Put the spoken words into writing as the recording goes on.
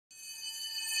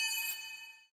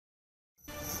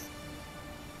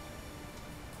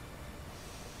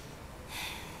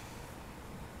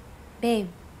Babe,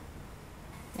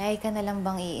 lagi ka na lang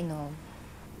bang iinom?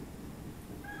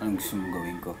 Anong gusto mong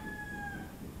gawin ko?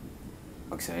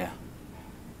 Pagsaya.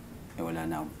 Eh wala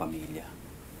na akong pamilya.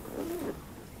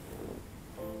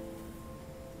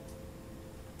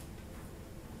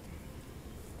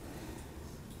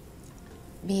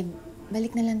 Babe,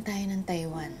 balik na lang tayo ng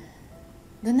Taiwan.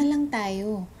 Doon na lang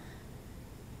tayo.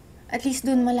 At least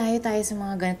doon malayo tayo sa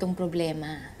mga ganitong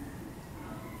problema.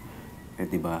 Eh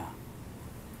diba,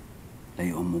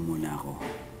 layuan mo muna ako.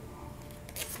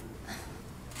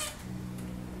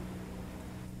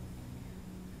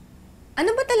 Ano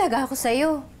ba talaga ako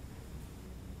sa'yo?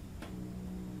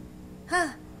 Ha?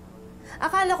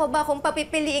 Akala ko ba kung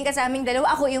papipiliin ka sa aming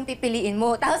dalawa, ako yung pipiliin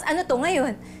mo? Tapos ano to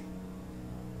ngayon?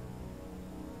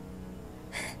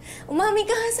 Umami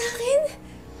ka nga sa akin?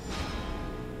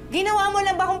 Ginawa mo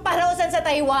lang ba kung parausan sa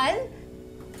Taiwan?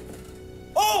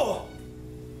 Oo!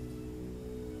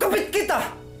 Kabit kita!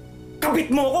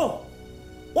 Kabit mo ko!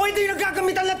 O hindi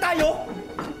nagkakamitan lang tayo?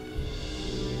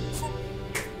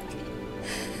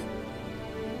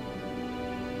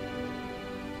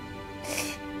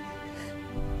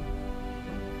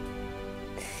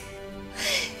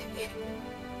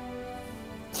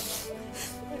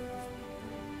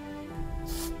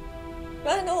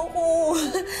 Paano ako?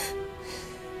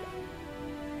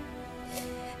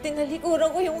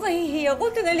 Tinalikuran ko yung kahihiyan ko,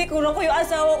 tinalikuran ko yung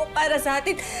asawa ko para sa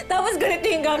atin, tapos ganito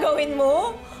yung gagawin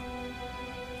mo?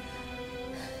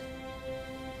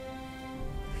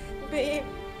 Babe.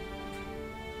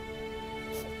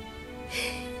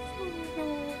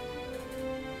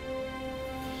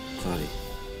 Sorry.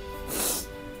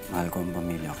 Mahal ko ang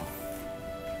pamilya ko.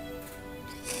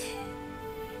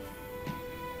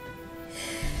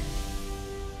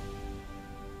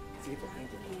 Sige po, thank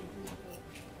you.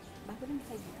 Bago lang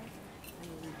tayo dito.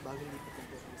 Bago dito po.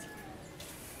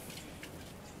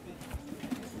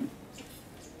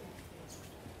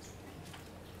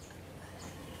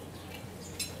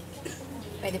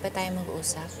 Pwede pa tayo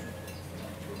mag-uusap?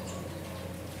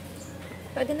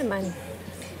 Pwede naman.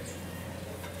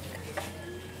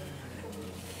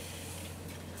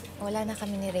 Wala na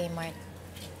kami ni Raymart.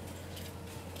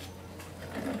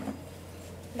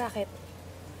 Bakit?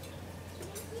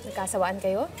 Nagkasawaan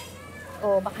kayo?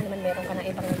 O baka naman meron ka ng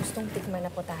ibang gustong tikman na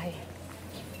putahe?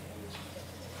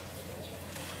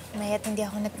 Mayet, hindi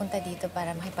ako nagpunta dito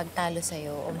para makipagtalo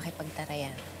sa'yo o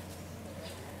makipagtarayan.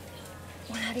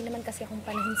 Wala rin naman kasi akong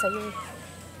panahon sa'yo.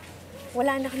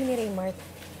 Wala na kami ni Raymart.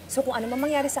 So kung ano man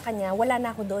mangyari sa kanya, wala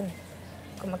na ako doon.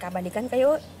 Kung magkabalikan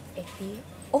kayo, eh di,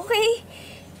 okay!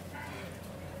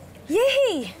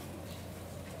 Yay!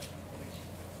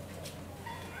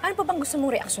 Ano pa bang gusto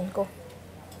mong reaksyon ko?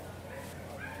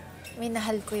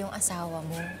 Minahal ko yung asawa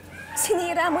mo.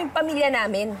 Sinira mo yung pamilya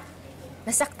namin.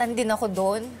 Nasaktan din ako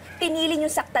doon. Pinili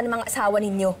niyong saktan ng mga asawa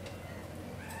ninyo.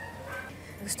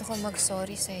 Gusto ko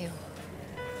mag-sorry sa'yo.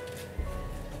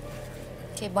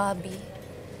 Kay Bobby.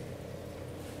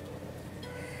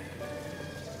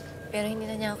 Pero hindi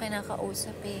na niya ako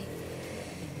kinakausap eh.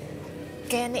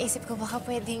 Kaya naisip ko baka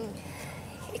pwedeng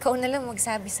ikaw na lang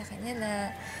magsabi sa kanya na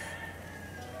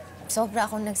sobra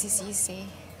akong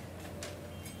nagsisisi.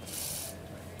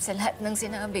 Sa lahat ng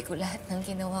sinabi ko, lahat ng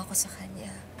ginawa ko sa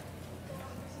kanya.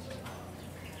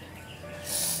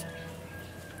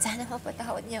 Sana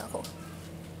mapatawad niya ako.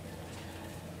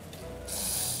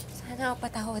 Sana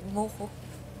mapatawad mo ko.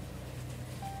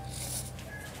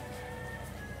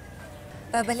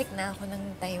 Babalik na ako ng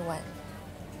Taiwan.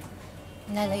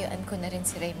 Nalayuan ko na rin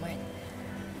si Raymart.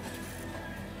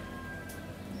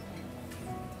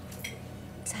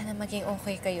 Sana maging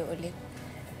okay kayo ulit.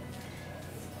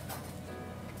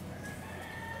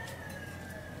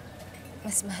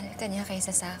 Mas mahal ka niya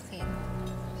kaysa sa akin.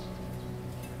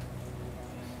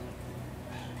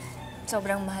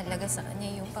 Sobrang mahalaga sa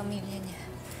kanya yung pamilya niya.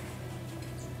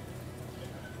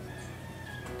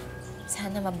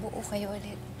 Sana mabuo kayo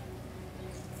ulit.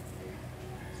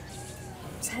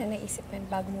 Sana naisip mo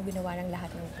bago mo ginawa ng lahat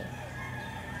ng ito.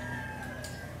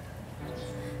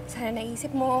 Sana naisip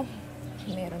mo,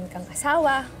 meron kang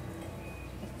asawa,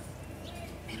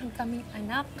 meron kaming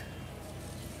anak,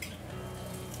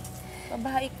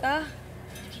 babae ka,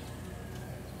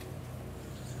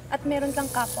 at meron kang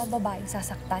kapwa babaeng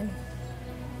sasaktan.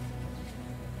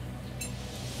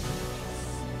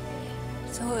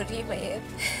 Sorry, Mayet.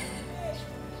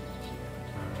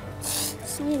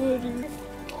 Sorry.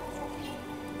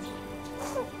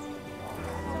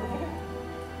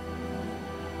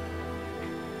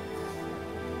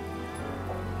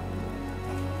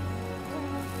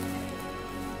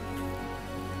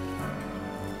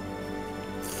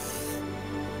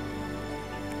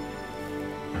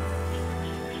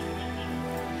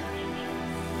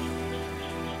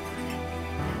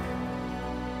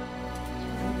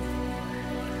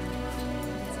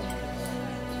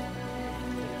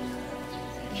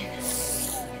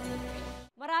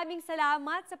 Maraming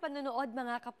salamat sa panonood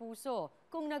mga kapuso.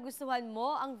 Kung nagustuhan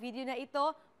mo ang video na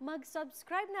ito,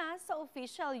 mag-subscribe na sa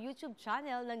official YouTube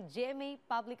channel ng GMA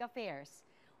Public Affairs.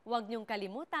 Huwag niyong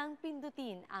kalimutang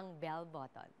pindutin ang bell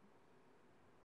button.